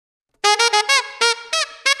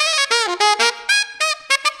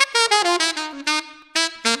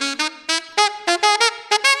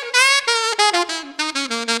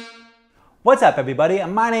What's up, everybody?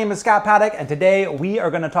 My name is Scott Paddock, and today we are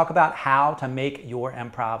going to talk about how to make your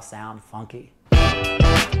improv sound funky.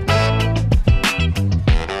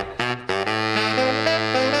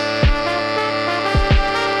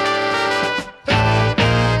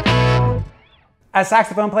 As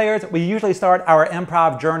saxophone players, we usually start our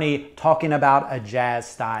improv journey talking about a jazz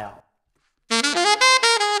style.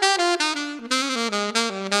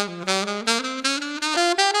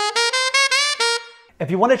 If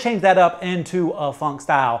you want to change that up into a funk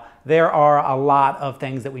style, there are a lot of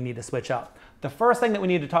things that we need to switch up. The first thing that we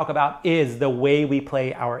need to talk about is the way we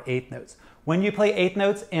play our eighth notes. When you play eighth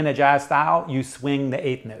notes in a jazz style, you swing the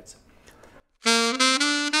eighth notes.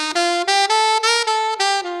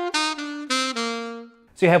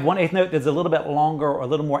 So you have one eighth note that's a little bit longer or a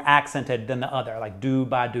little more accented than the other, like do,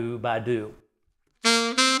 ba, do, ba, do.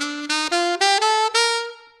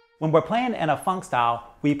 When we're playing in a funk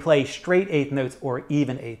style, we play straight eighth notes or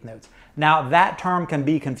even eighth notes. Now that term can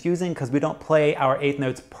be confusing because we don't play our eighth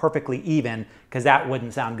notes perfectly even, because that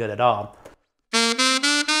wouldn't sound good at all.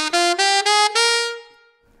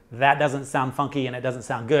 That doesn't sound funky and it doesn't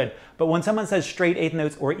sound good. But when someone says straight eighth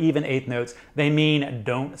notes or even eighth notes, they mean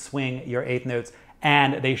don't swing your eighth notes,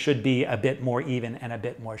 and they should be a bit more even and a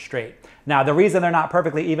bit more straight. Now, the reason they're not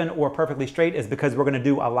perfectly even or perfectly straight is because we're going to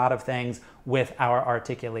do a lot of things with our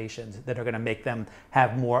articulations that are going to make them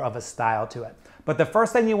have more of a style to it. But the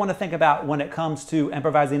first thing you want to think about when it comes to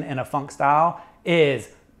improvising in a funk style is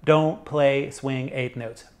don't play swing eighth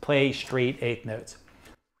notes. Play straight eighth notes.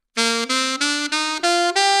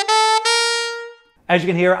 As you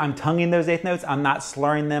can hear, I'm tonguing those eighth notes. I'm not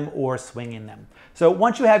slurring them or swinging them. So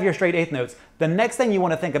once you have your straight eighth notes, the next thing you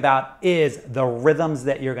want to think about is the rhythms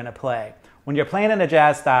that you're going to play. When you're playing in a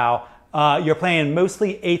jazz style, you're playing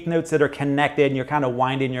mostly eighth notes that are connected and you're kind of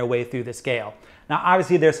winding your way through the scale. Now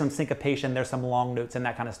obviously there's some syncopation, there's some long notes and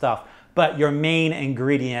that kind of stuff, but your main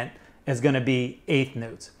ingredient is going to be eighth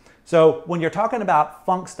notes. So when you're talking about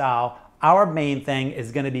funk style, our main thing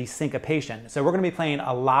is going to be syncopation. So we're going to be playing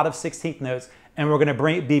a lot of 16th notes, and we're going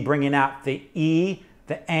to be bringing out the E,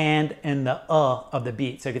 the and the of the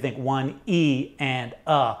beat. So if you think one E and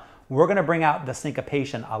we're going to bring out the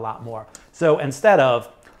syncopation a lot more. So instead of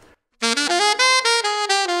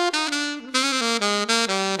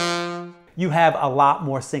you have a lot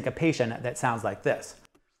more syncopation that sounds like this.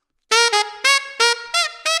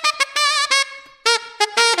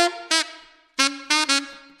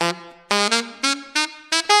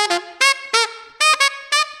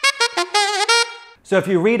 So if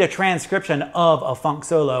you read a transcription of a funk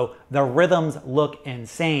solo, the rhythms look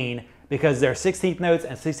insane because there are 16th notes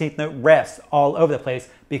and 16th note rests all over the place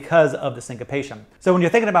because of the syncopation. So when you're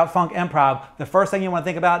thinking about funk improv, the first thing you want to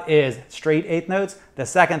think about is straight eighth notes. The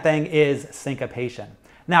second thing is syncopation.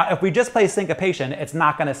 Now, if we just play syncopation, it's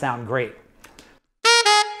not going to sound great.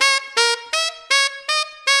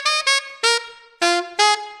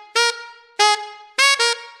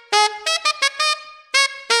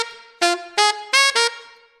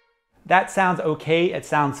 That sounds okay, it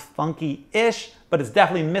sounds funky-ish, but it's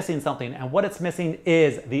definitely missing something, and what it's missing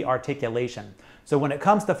is the articulation. So when it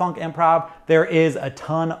comes to funk improv, there is a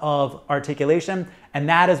ton of articulation, and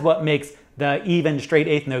that is what makes the even straight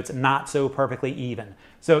eighth notes not so perfectly even.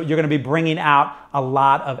 So you're going to be bringing out a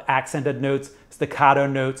lot of accented notes, staccato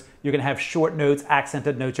notes, you're going to have short notes,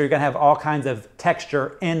 accented notes, you're going to have all kinds of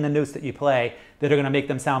texture in the notes that you play that are going to make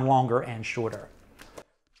them sound longer and shorter.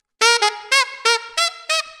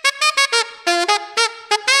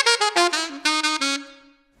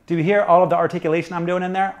 Do you hear all of the articulation I'm doing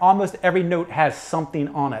in there? Almost every note has something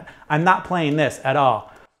on it. I'm not playing this at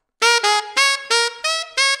all.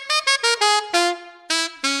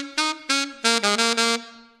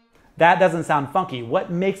 That doesn't sound funky.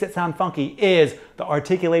 What makes it sound funky is the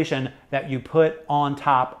articulation that you put on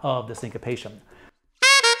top of the syncopation.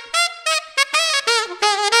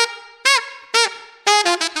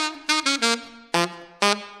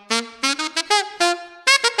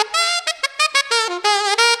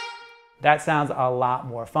 That sounds a lot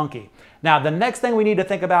more funky. Now, the next thing we need to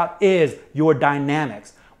think about is your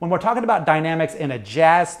dynamics. When we're talking about dynamics in a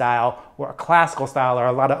jazz style or a classical style or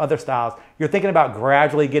a lot of other styles, you're thinking about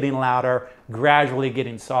gradually getting louder, gradually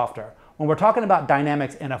getting softer. When we're talking about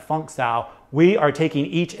dynamics in a funk style, we are taking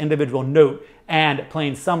each individual note and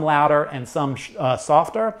playing some louder and some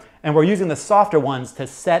softer, and we're using the softer ones to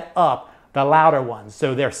set up the louder ones.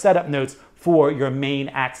 So they're setup notes for your main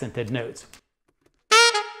accented notes.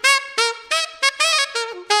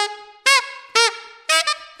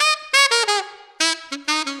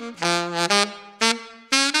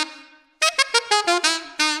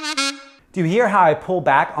 Do you hear how I pull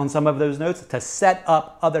back on some of those notes to set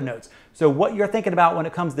up other notes? So what you're thinking about when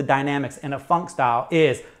it comes to dynamics in a funk style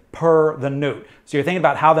is per the note. So you're thinking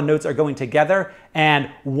about how the notes are going together,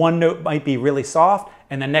 and one note might be really soft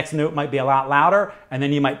and the next note might be a lot louder, and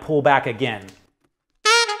then you might pull back again.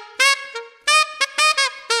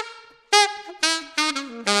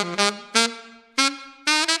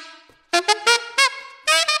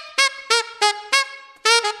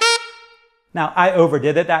 Now, I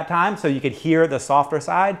overdid it that time so you could hear the softer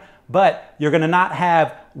side, but you're gonna not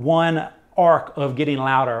have one arc of getting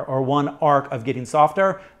louder or one arc of getting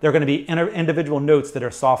softer. They're gonna be individual notes that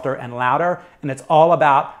are softer and louder, and it's all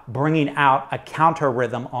about bringing out a counter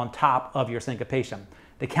rhythm on top of your syncopation.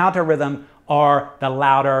 The counter rhythm are the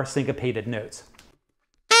louder syncopated notes.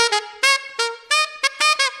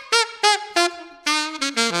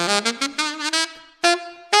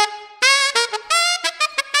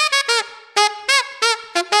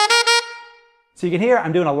 So you can hear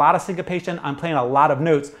I'm doing a lot of syncopation, I'm playing a lot of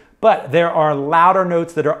notes, but there are louder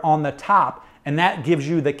notes that are on the top, and that gives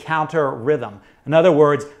you the counter rhythm. In other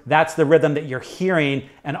words, that's the rhythm that you're hearing,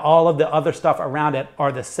 and all of the other stuff around it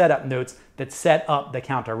are the setup notes that set up the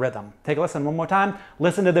counter rhythm. Take a listen one more time.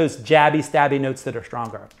 Listen to those jabby, stabby notes that are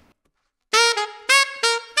stronger.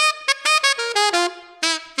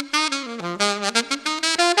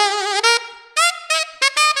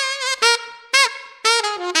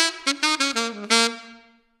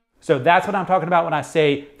 So that's what I'm talking about when I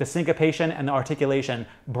say the syncopation and the articulation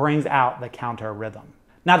brings out the counter rhythm.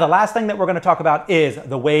 Now, the last thing that we're going to talk about is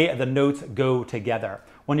the way the notes go together.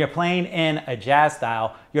 When you're playing in a jazz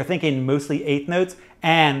style, you're thinking mostly eighth notes,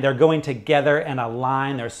 and they're going together in a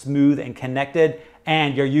line, they're smooth and connected,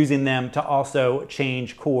 and you're using them to also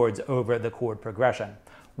change chords over the chord progression.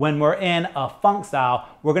 When we're in a funk style,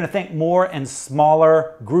 we're going to think more in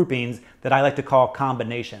smaller groupings that I like to call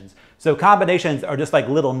combinations. So combinations are just like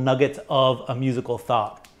little nuggets of a musical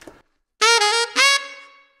thought.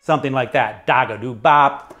 Something like that.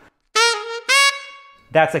 Da-ga-doo-bop.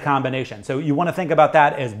 That's a combination. So you want to think about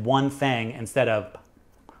that as one thing instead of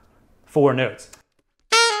four notes.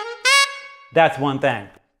 That's one thing.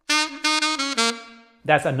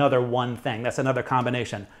 That's another one thing. That's another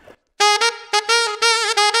combination.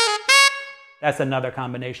 That's another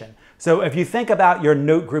combination. So if you think about your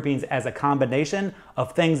note groupings as a combination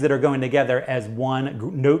of things that are going together as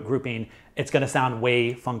one note grouping, it's going to sound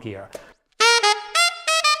way funkier.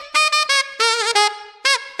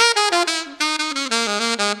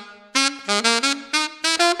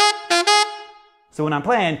 So when I'm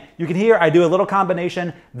playing, you can hear I do a little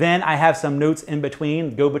combination, then I have some notes in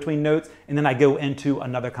between, go between notes, and then I go into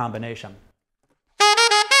another combination.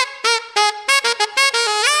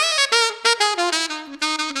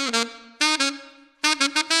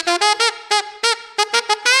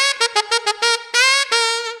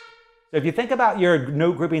 So if you think about your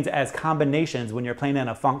note groupings as combinations when you're playing in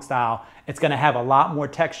a funk style, it's going to have a lot more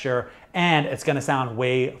texture and it's going to sound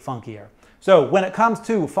way funkier. So when it comes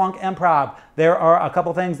to funk improv, there are a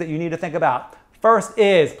couple things that you need to think about. First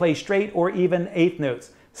is play straight or even eighth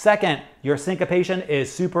notes. Second, your syncopation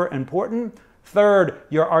is super important. Third,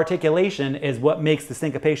 your articulation is what makes the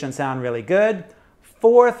syncopation sound really good.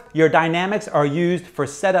 Fourth, your dynamics are used for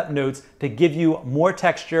setup notes to give you more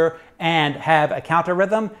texture and have a counter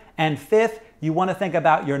rhythm. And fifth, you want to think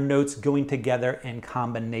about your notes going together in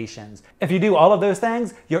combinations. If you do all of those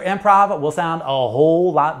things, your improv will sound a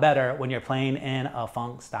whole lot better when you're playing in a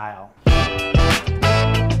funk style.